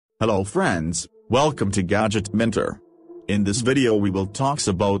Hello friends, welcome to Gadget Minter. In this video we will talk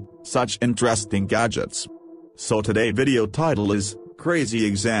about such interesting gadgets. So today video title is Crazy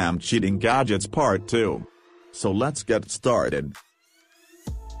Exam Cheating Gadgets Part 2. So let's get started.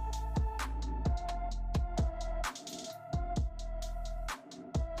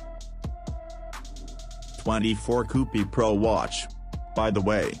 "24 Coupé Pro Watch." By the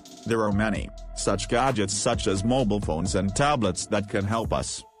way, there are many such gadgets such as mobile phones and tablets that can help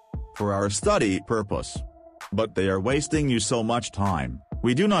us for our study purpose. But they are wasting you so much time.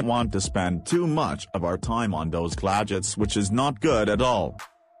 We do not want to spend too much of our time on those gadgets, which is not good at all.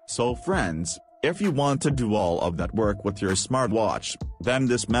 So friends, if you want to do all of that work with your smartwatch, then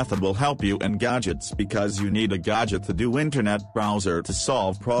this method will help you in gadgets because you need a gadget to do internet browser to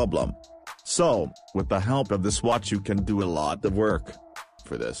solve problem. So, with the help of this watch you can do a lot of work.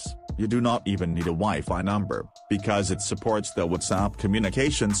 For this, you do not even need a Wi-Fi number, because it supports the WhatsApp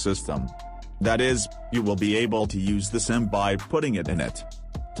communication system. That is, you will be able to use the SIM by putting it in it.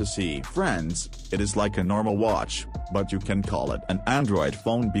 To see friends, it is like a normal watch, but you can call it an Android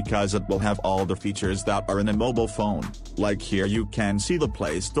phone because it will have all the features that are in a mobile phone, like here you can see the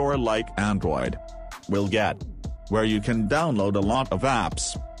Play Store like Android will get, where you can download a lot of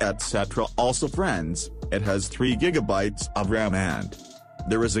apps, etc. Also friends, it has 3 GB of RAM and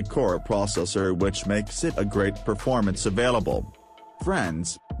there is a core processor which makes it a great performance available.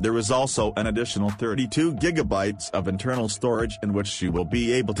 Friends, there is also an additional 32 GB of internal storage in which you will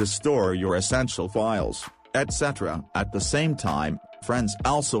be able to store your essential files, etc. At the same time, friends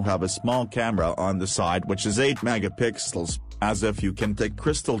also have a small camera on the side which is 8 megapixels, as if you can take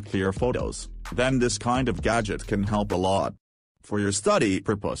crystal clear photos, then this kind of gadget can help a lot for your study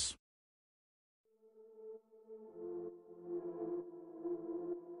purpose.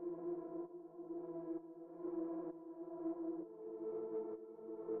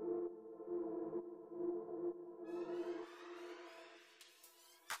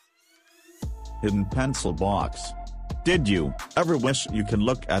 Hidden pencil box. Did you ever wish you can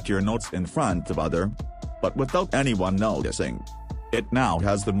look at your notes in front of other, but without anyone noticing? It now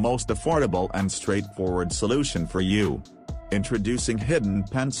has the most affordable and straightforward solution for you. Introducing Hidden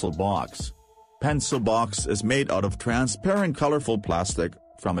Pencil Box. Pencil box is made out of transparent colorful plastic.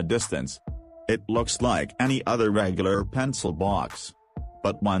 From a distance, it looks like any other regular pencil box.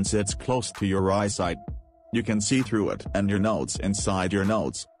 But once it's close to your eyesight, you can see through it, and your notes inside your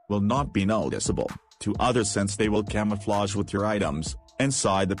notes will not be noticeable to others since they will camouflage with your items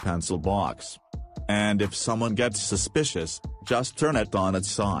inside the pencil box. And if someone gets suspicious, just turn it on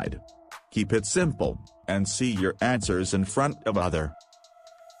its side. Keep it simple, and see your answers in front of other.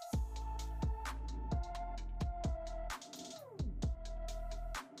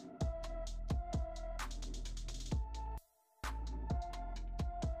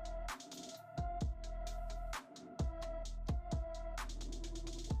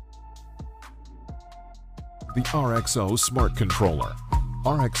 The RXO Smart Controller.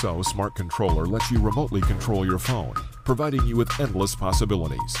 RXO Smart Controller lets you remotely control your phone, providing you with endless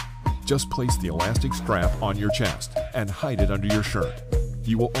possibilities. Just place the elastic strap on your chest and hide it under your shirt.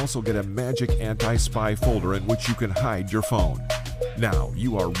 You will also get a magic anti-spy folder in which you can hide your phone. Now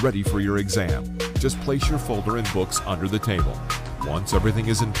you are ready for your exam. Just place your folder and books under the table. Once everything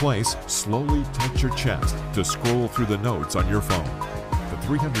is in place, slowly touch your chest to scroll through the notes on your phone. The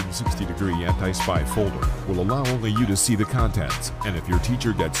 360-degree anti-spy folder will allow only you to see the contents, and if your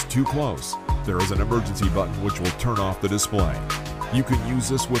teacher gets too close, there is an emergency button which will turn off the display. You can use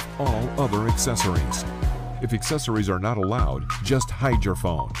this with all other accessories. If accessories are not allowed, just hide your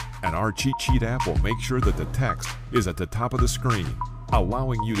phone, and our cheat sheet app will make sure that the text is at the top of the screen,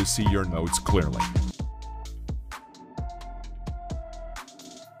 allowing you to see your notes clearly.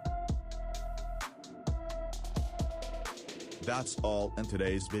 That's all in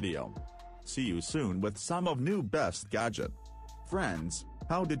today's video. See you soon with some of new best gadget. Friends,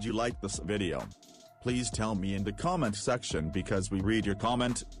 how did you like this video? Please tell me in the comment section because we read your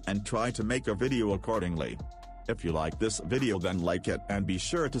comment and try to make a video accordingly. If you like this video then like it and be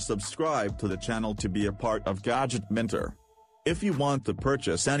sure to subscribe to the channel to be a part of Gadget Minter. If you want to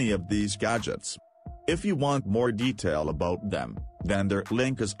purchase any of these gadgets, if you want more detail about them, then their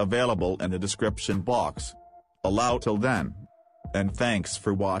link is available in the description box. Allow till then. And thanks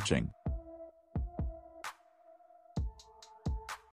for watching.